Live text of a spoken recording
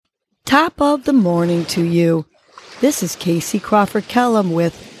Top of the morning to you. This is Casey Crawford Kellum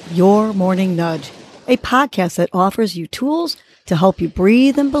with Your Morning Nudge, a podcast that offers you tools to help you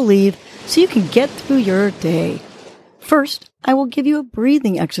breathe and believe so you can get through your day. First, I will give you a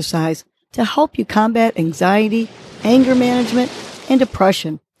breathing exercise to help you combat anxiety, anger management, and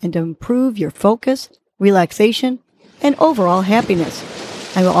depression, and to improve your focus, relaxation, and overall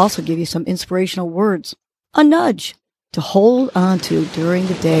happiness. I will also give you some inspirational words, a nudge, to hold on to during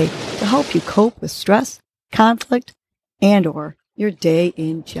the day to help you cope with stress, conflict, and or your day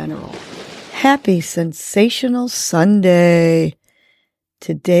in general. Happy Sensational Sunday.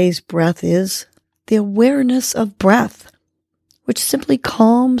 Today's breath is the awareness of breath, which simply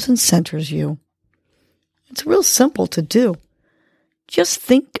calms and centers you. It's real simple to do. Just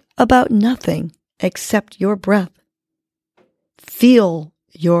think about nothing except your breath. Feel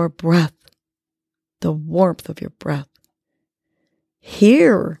your breath, the warmth of your breath.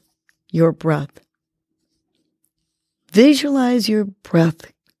 Hear your breath. Visualize your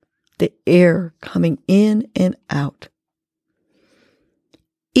breath, the air coming in and out.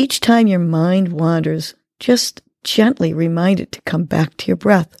 Each time your mind wanders, just gently remind it to come back to your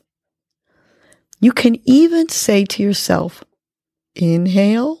breath. You can even say to yourself,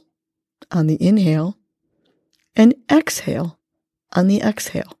 inhale on the inhale and exhale on the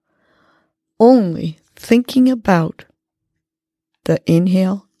exhale, only thinking about the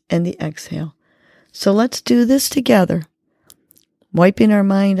inhale and the exhale. So let's do this together, wiping our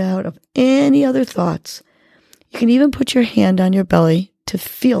mind out of any other thoughts. You can even put your hand on your belly to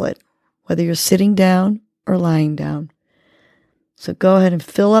feel it, whether you're sitting down or lying down. So go ahead and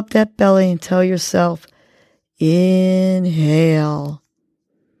fill up that belly and tell yourself, inhale.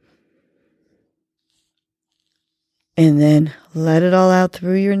 And then let it all out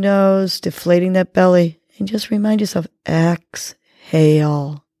through your nose, deflating that belly. And just remind yourself, exhale.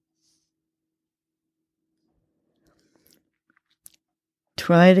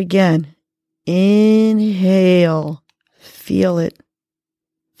 Try it again. Inhale. Feel it.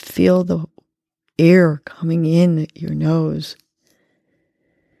 Feel the air coming in your nose.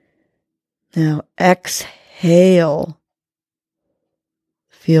 Now exhale.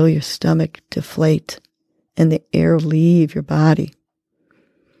 Feel your stomach deflate and the air leave your body.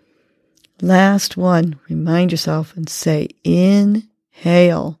 Last one. Remind yourself and say,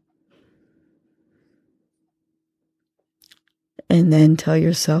 inhale. And then tell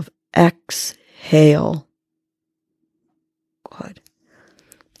yourself, exhale. Good.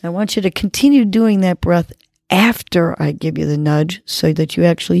 I want you to continue doing that breath after I give you the nudge so that you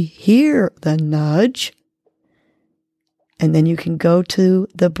actually hear the nudge. And then you can go to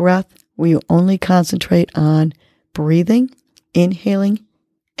the breath where you only concentrate on breathing, inhaling,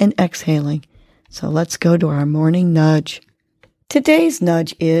 and exhaling. So let's go to our morning nudge. Today's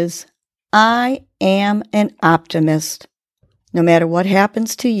nudge is, I am an optimist. No matter what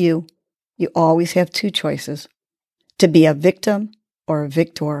happens to you, you always have two choices, to be a victim or a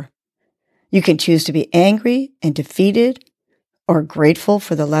victor. You can choose to be angry and defeated or grateful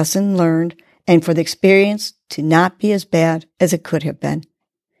for the lesson learned and for the experience to not be as bad as it could have been.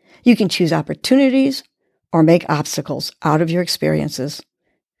 You can choose opportunities or make obstacles out of your experiences.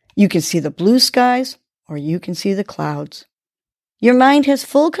 You can see the blue skies or you can see the clouds. Your mind has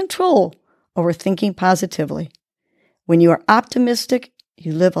full control over thinking positively. When you are optimistic,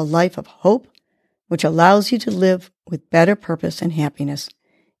 you live a life of hope, which allows you to live with better purpose and happiness.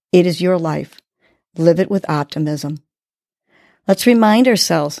 It is your life. Live it with optimism. Let's remind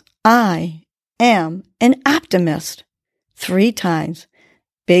ourselves, I am an optimist. 3 times.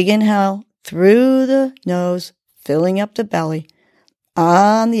 Big inhale through the nose, filling up the belly.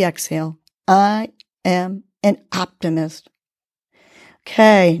 On the exhale, I am an optimist.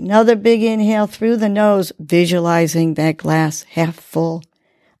 Okay, another big inhale through the nose, visualizing that glass half full.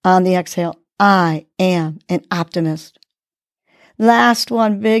 On the exhale, I am an optimist. Last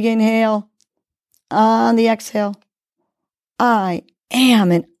one, big inhale. On the exhale, I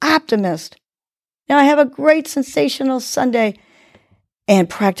am an optimist. Now have a great sensational Sunday and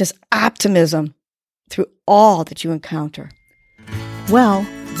practice optimism through all that you encounter. Well,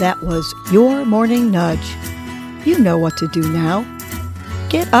 that was your morning nudge. You know what to do now.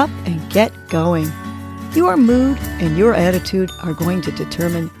 Get up and get going. Your mood and your attitude are going to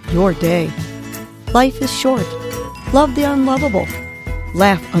determine your day. Life is short. Love the unlovable.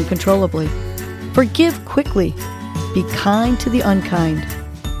 Laugh uncontrollably. Forgive quickly. Be kind to the unkind.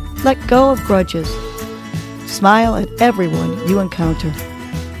 Let go of grudges. Smile at everyone you encounter.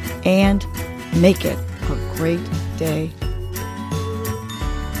 And make it a great day.